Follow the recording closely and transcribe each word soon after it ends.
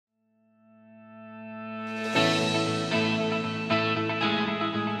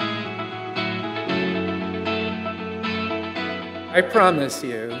I promise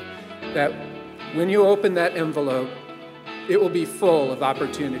you that when you open that envelope, it will be full of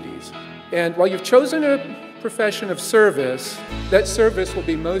opportunities. And while you've chosen a profession of service, that service will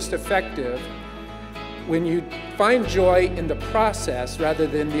be most effective when you find joy in the process rather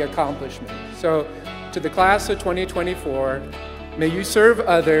than the accomplishment. So, to the class of 2024, may you serve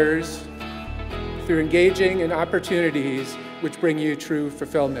others through engaging in opportunities which bring you true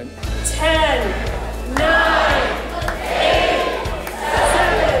fulfillment. 10, 9, 8,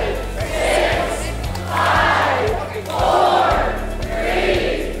 7, 6, 5, 4,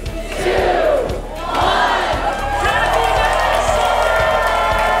 3, 2, 1.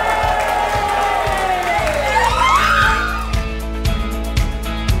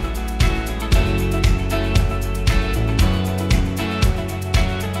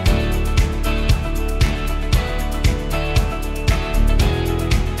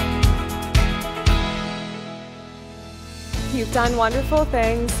 You've done wonderful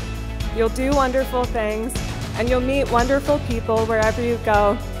things, you'll do wonderful things, and you'll meet wonderful people wherever you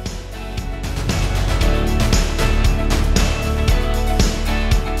go.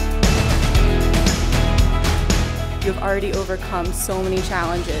 You've already overcome so many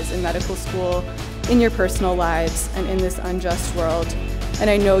challenges in medical school, in your personal lives, and in this unjust world. And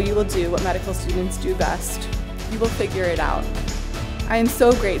I know you will do what medical students do best. You will figure it out. I am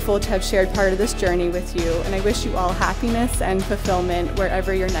so grateful to have shared part of this journey with you, and I wish you all happiness and fulfillment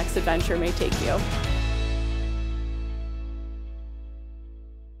wherever your next adventure may take you.